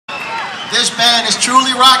This band is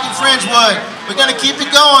truly rocking Fringewood. We're going to keep it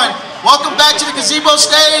going. Welcome back to the gazebo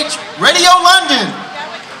stage, Radio London.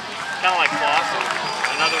 Kind of like Clawson,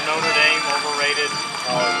 another Notre Dame overrated.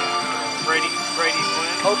 Brady Quinn.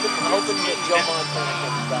 Hoping that Joe Montana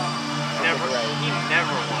comes back. He never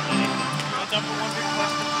won anything. The number one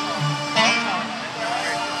requested song.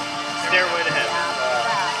 Stairway to Heaven.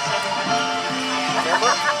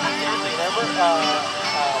 Remember?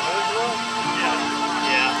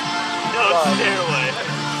 Yeah. No Stairway.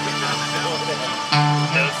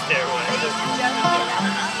 No Stairway.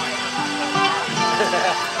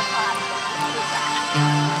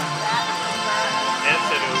 Ed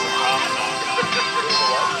said it was a prom song. It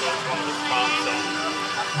was one of his prom songs.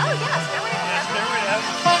 Oh yeah, Stairway to Heaven. Stairway to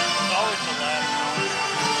Heaven is always the last song.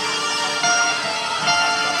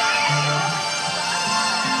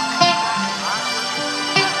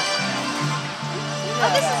 Oh,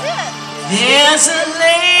 this is it. There's a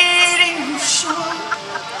lady who's sure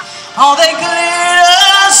all that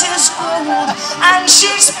glitters is gold, and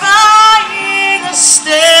she's buying a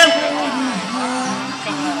stairway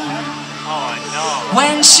to heaven. Oh, I know.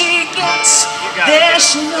 When she gets there,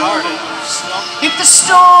 she knows if the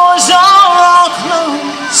stores are all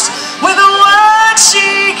closed, with a word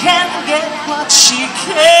she can get what she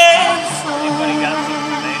came for. Anybody got some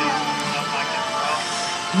tomatoes and stuff like that?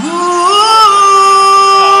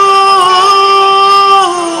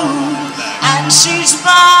 And she's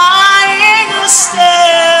buying a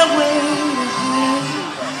stairway to heaven.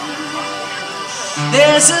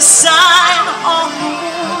 There's a sign on the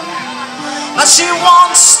wall, but she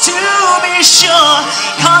wants to be sure,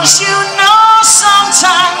 'cause you know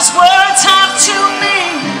sometimes words have to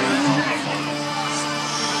mean.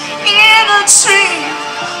 In a tree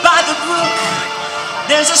by the brook,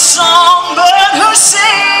 there's a songbird who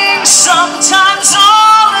sings. Sometimes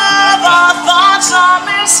all of our thoughts are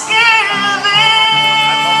misgiven.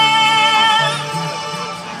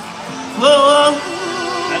 Whoa.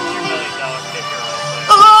 That's your $1 million kicker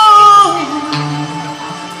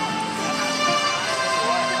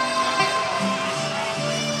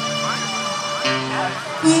right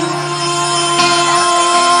there. Ooh.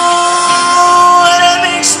 And it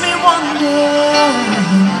makes me wonder.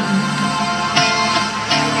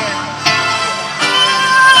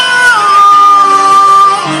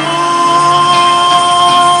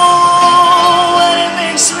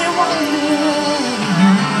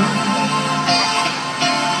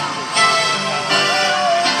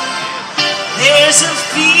 There's a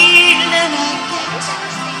feeling I get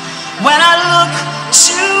when I look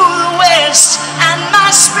to the west, and my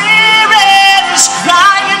spirit is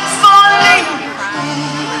crying for leave.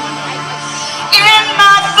 In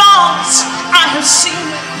my thoughts I have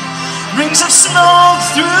seen rings of smoke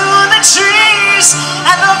through the trees,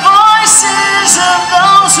 and the voices of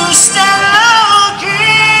those who stand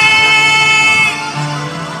looking.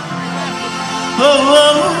 Oh,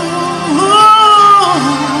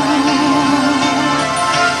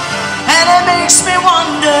 and it makes me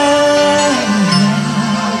wonder.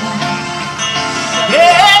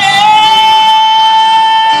 Yeah.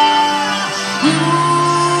 Ooh,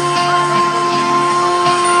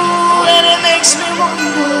 and it makes me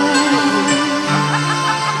wonder.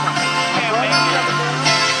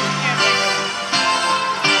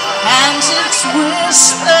 And it's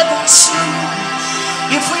whispered too,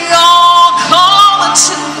 if we all call it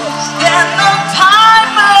to, then the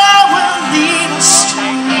piper will lead us to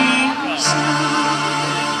reason,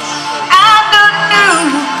 and a new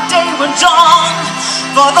day will dawn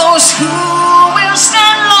for those who will stand.